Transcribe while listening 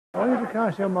I want you to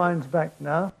cast your minds back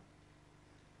now.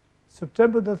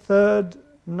 September the 3rd,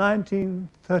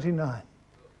 1939.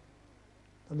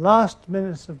 The last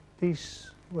minutes of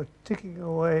peace were ticking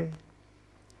away,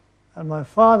 and my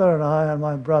father and I and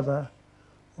my brother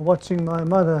were watching my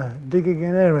mother digging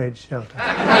an air raid shelter.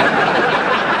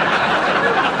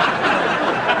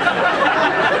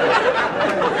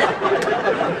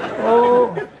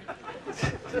 Oh,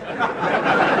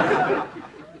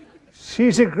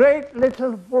 she's a great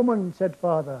little woman, said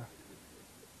father,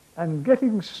 and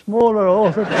getting smaller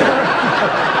all the time.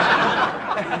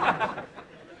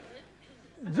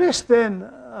 Just then,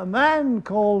 a man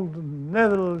called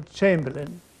Neville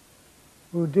Chamberlain,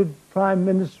 who did Prime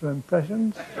Minister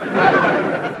impressions,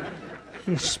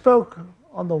 he spoke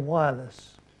on the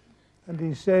wireless, and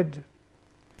he said,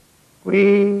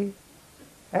 "We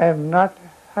have not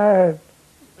heard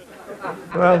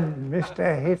from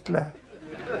Mr. Hitler.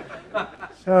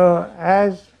 So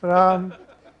as from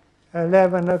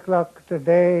 11 o'clock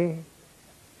today,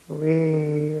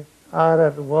 we are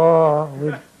at war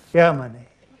with Germany."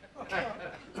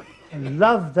 I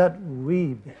love that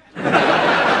 "we" bit.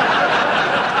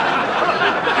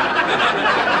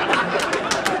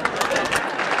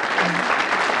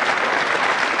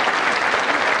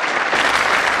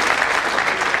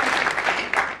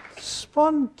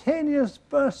 Spontaneous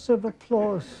bursts of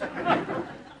applause.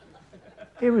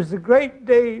 It was a great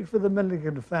day for the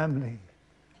Milligan family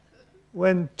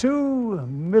when two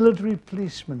military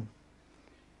policemen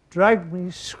dragged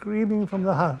me screaming from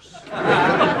the house,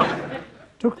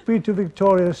 took me to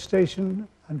Victoria Station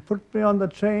and put me on the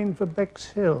train for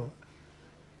Bexhill,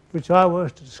 which I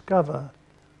was to discover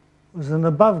was an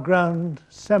above-ground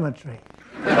cemetery.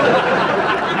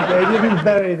 They didn't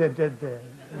bury the dead there.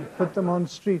 They put them on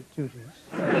street duties.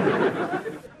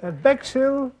 At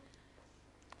Bexhill,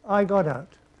 I got out.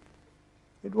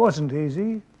 It wasn't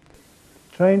easy.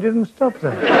 The train didn't stop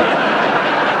there.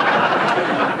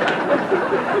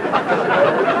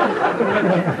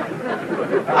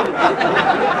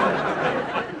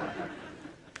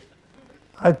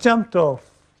 I jumped off,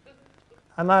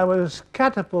 and I was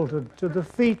catapulted to the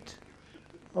feet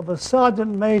of a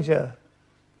sergeant major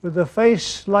with a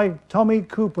face like Tommy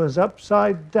Cooper's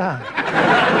upside down.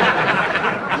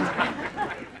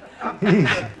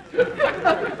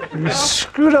 He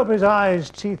screwed up his eyes,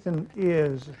 teeth, and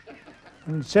ears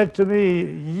and said to me,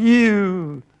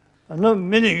 "You are not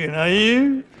Milligan, are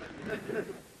you?"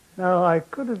 Now, I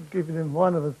could have given him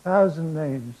one of 1,000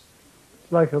 names.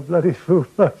 Like a bloody fool,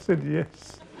 I said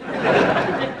yes.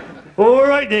 "All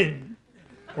right then.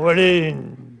 Well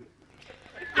then.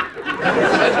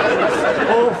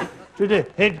 Off to the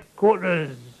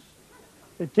headquarters.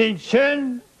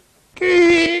 Attention.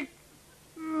 Kick.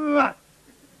 Left.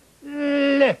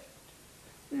 Left.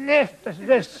 I said,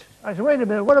 yes. I said, wait a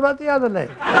minute, what about the other leg?"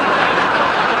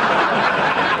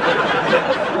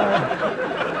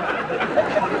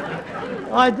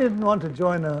 I didn't want to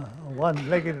join a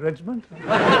one-legged regiment.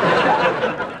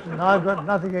 And I've got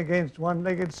nothing against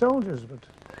one-legged soldiers, but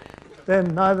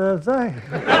then neither have they.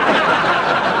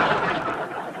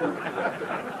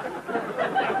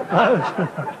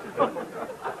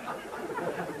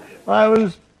 I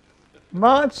was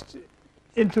marched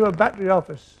into a battery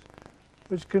office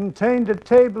which contained a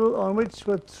table on which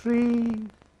were 3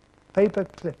 paper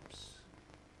clips.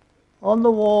 On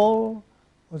the wall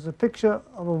was a picture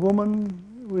of a woman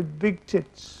with big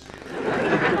tits,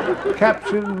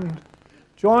 captioned,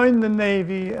 "Join the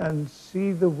Navy and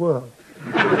see the world."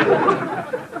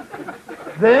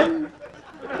 Then,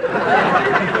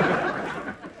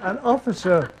 an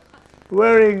officer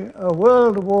wearing a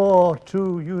World War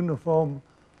II uniform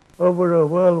over a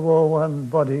World War I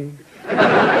body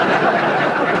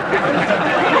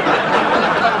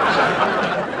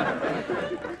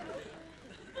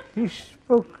he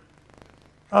spoke,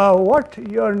 "What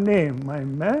your name, my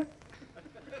man?"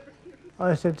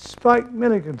 I said, "Spike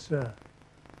Milligan, sir."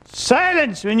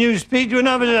 "Silence when you speak to an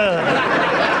officer,"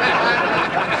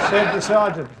 said the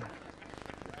sergeant.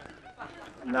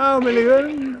 "Now,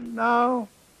 Milligan, now,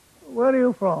 where are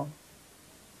you from?"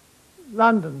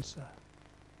 "London, sir."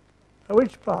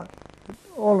 "Which part?"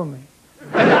 "All of me."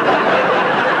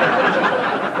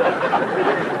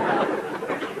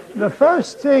 The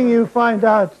first thing you find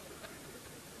out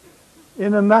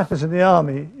in the matters in the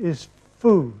army is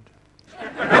food.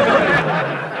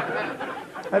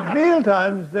 At meal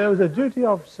times, there was a duty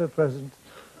officer present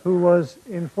who was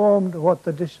informed what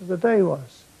the dish of the day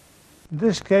was. In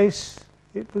this case,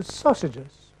 it was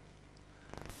sausages.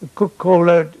 The cook called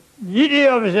out, "Duty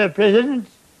officer present,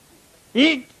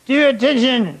 eat to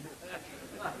attention."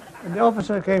 And the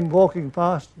officer came walking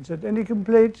past and said, "Any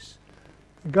complaints?"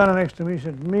 The gunner next to me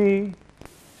said, me.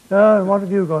 No, what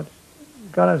have you got? The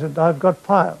gunner said, I've got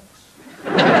piles.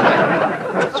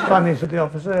 That's funny, said the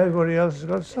officer. Everybody else has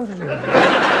got sausages.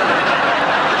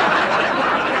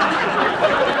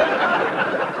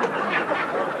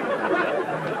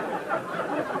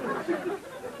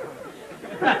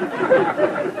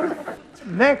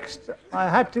 Next, I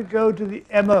had to go to the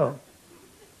MO.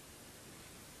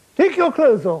 Take your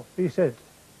clothes off, he said.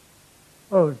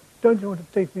 Oh, don't you want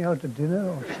to take me out to dinner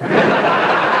or something?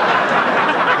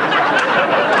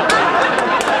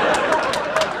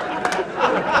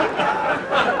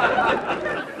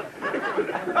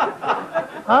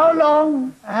 How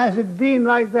long has it been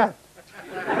like that?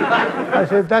 I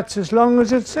said, that's as long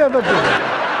as it's ever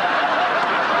been.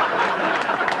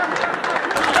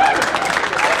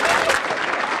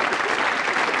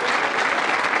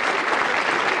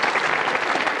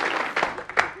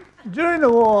 During the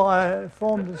war, I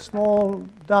formed a small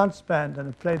dance band and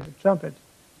I played the trumpet.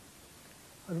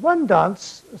 At one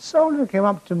dance, a soldier came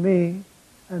up to me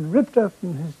and ripped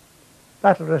open his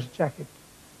battle dress jacket,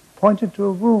 pointed to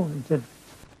a wound and said,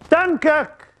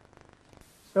 Dunkirk!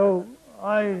 So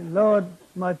I lowered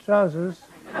my trousers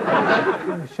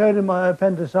and showed him my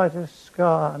appendicitis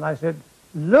scar, and I said,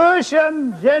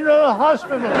 Lewisham General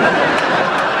Hospital!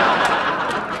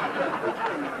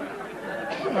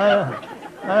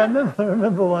 I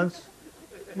remember once,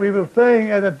 we were playing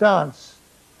at a dance.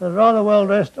 A rather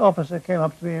well-dressed officer came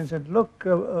up to me and said, look,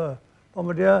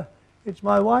 bombardier, it's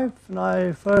my wife and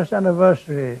my first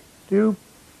anniversary. Do you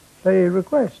play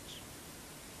requests?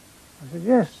 I said,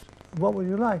 yes. What would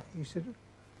you like? He said,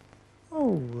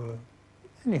 oh,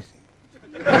 anything.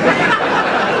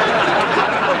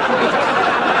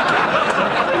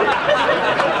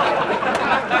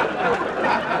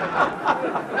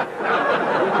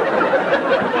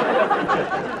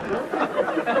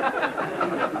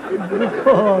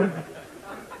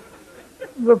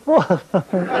 Before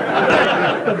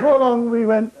long, we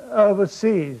went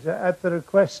overseas at the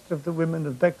request of the women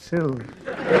of Bexhill.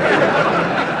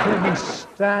 Couldn't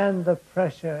stand the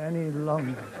pressure any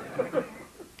longer.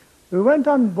 We went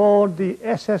on board the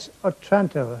SS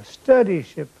Otranto, a sturdy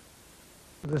ship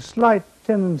with a slight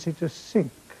tendency to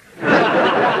sink. We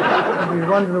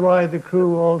wondered why the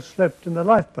crew all slept in the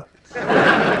lifeboats.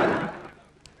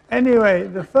 Anyway,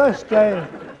 the first day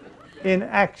in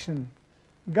action,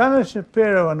 Gunner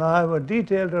Shapiro and I were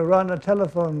detailed to run a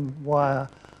telephone wire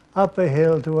up a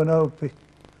hill to an OP.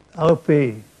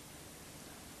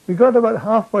 We got about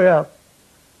halfway up,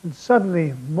 and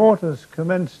suddenly mortars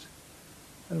commenced,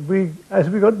 and as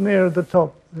we got nearer the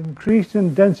top, it increased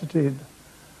in density.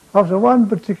 After one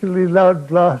particularly loud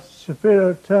blast,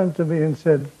 Shapiro turned to me and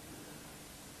said,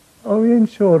 are we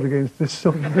insured against this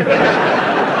sort of thing?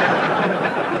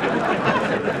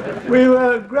 We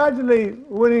were gradually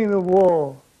winning the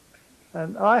war,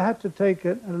 and I had to take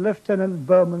it and Lieutenant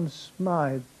Bowman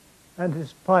Smythe and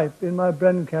his pipe in my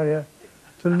Bren carrier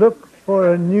to look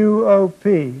for a new OP.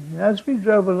 As we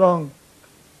drove along,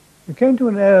 we came to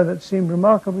an area that seemed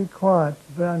remarkably quiet,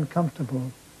 very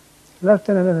uncomfortable. The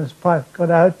lieutenant and his pipe got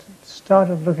out and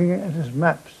started looking at his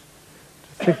maps to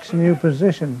fix a new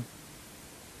position.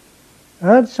 I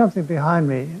heard something behind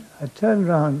me. I turned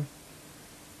round,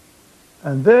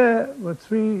 and there were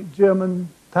 3 German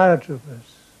paratroopers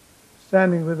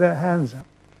standing with their hands up.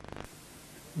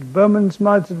 Bowman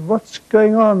Smythe said, what's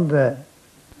going on there?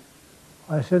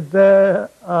 I said,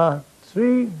 there are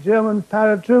 3 German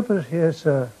paratroopers here,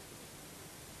 sir.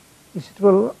 He said,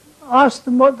 well, ask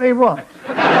them what they want.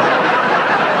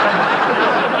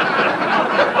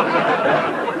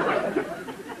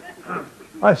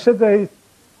 I said, they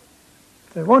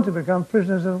want to become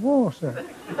prisoners of war, sir.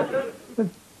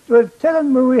 But tell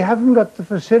them we haven't got the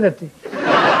facility.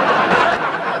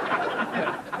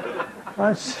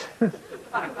 I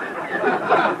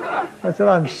said,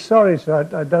 I'm sorry, sir,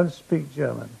 I don't speak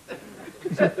German.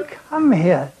 He said, come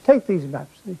here, take these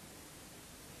maps.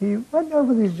 He went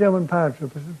over these German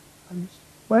paratroopers and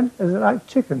went, as like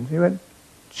chickens, he went,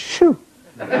 shoo.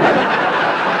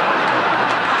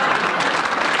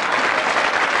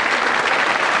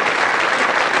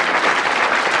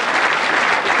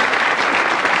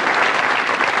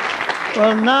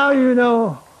 Well, now you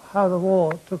know how the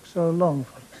war took so long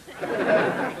for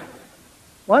us.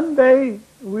 One day,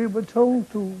 we were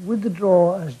told to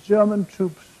withdraw as German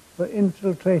troops were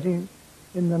infiltrating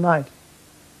in the night.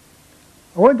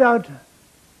 I went out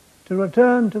to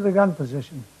return to the gun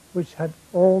position, which had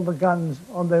all the guns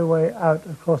on their way out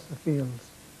across the fields.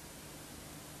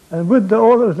 And with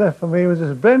all that was left for me was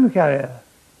this Bren carrier.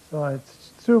 So I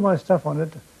threw my stuff on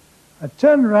it. I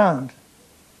turned around,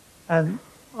 and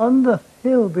on the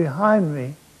hill behind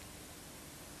me,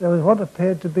 there was what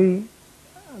appeared to be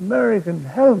American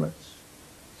helmets.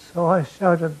 So I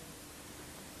shouted,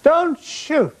 "Don't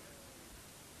shoot!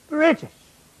 British!"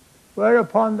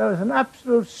 Whereupon there was an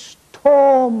absolute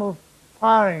storm of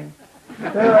firing.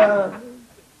 They were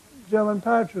German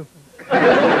paratroopers.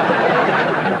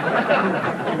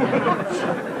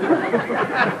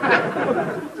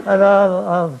 And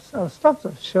I'll stop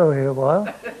the show here a while,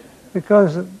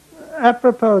 because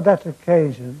apropos of that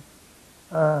occasion,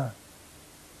 there's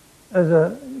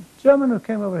a German who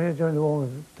came over here during the war,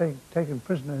 was taken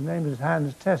prisoner. His name is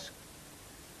Hans Tesk.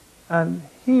 And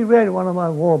he read one of my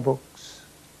war books,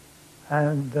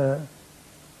 and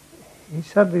he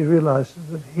suddenly realized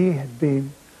that he had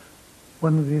been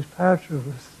one of these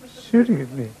paratroopers shooting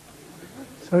at me.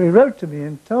 So he wrote to me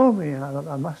and told me, and I thought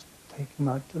I must take him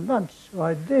out to lunch, so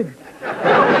I did.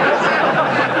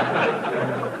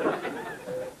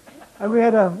 And we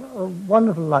had a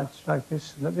wonderful lunch like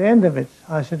this, and at the end of it,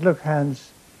 I said, "Look,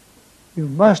 Hans, you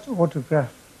must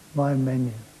autograph my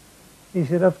menu." He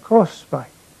said, "Of course,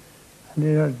 Spike." And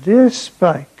he wrote, "Dear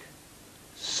Spike,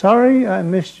 sorry I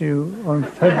missed you on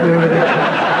February the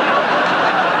 10th.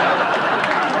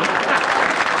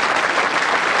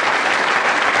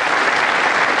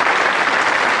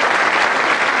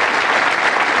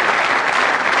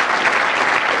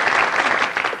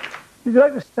 Would you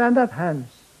like to stand up, Hans?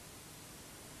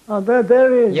 Oh, there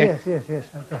he is. Yes. Yes.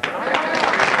 Okay.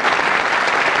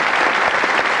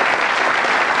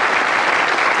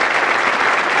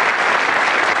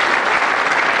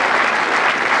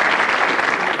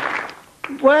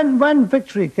 When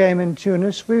victory came in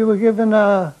Tunis, we were given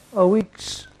a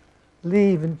week's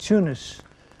leave in Tunis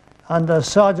under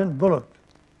Sergeant Bullock.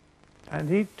 And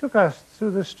he took us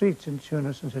through the streets in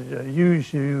Tunis and said,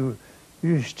 you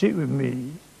stick with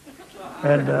me,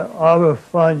 and I will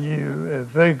find you a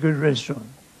very good restaurant."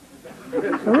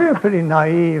 So we were pretty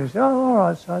naive. "Oh, all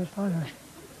right, Sergeant, fine."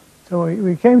 So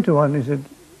we came to one, he said,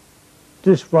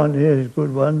 "This one here is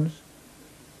good ones."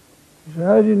 He said,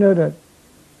 "How do you know that?"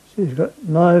 "She's got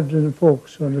knives and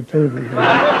forks on the table."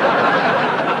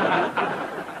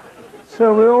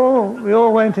 So we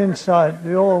all went inside.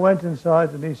 We all went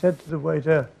inside, and he said to the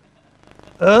waiter,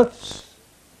 "Earths,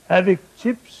 havoc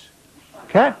chips,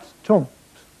 cat tumps."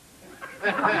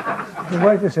 The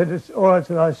waiter said, "It's all right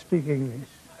that I speak English.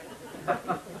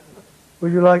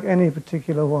 Would you like any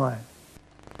particular wine?"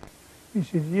 He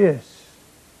said, yes,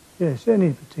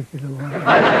 any particular wine."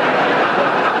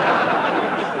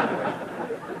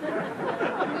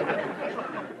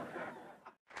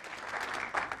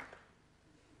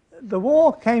 The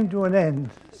war came to an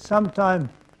end sometime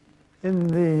in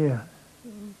the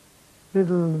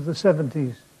middle of the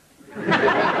 70s.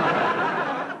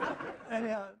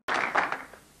 Anyhow,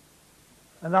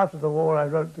 and after the war I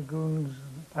wrote the goons,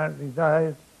 and apparently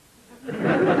died.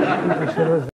 People said,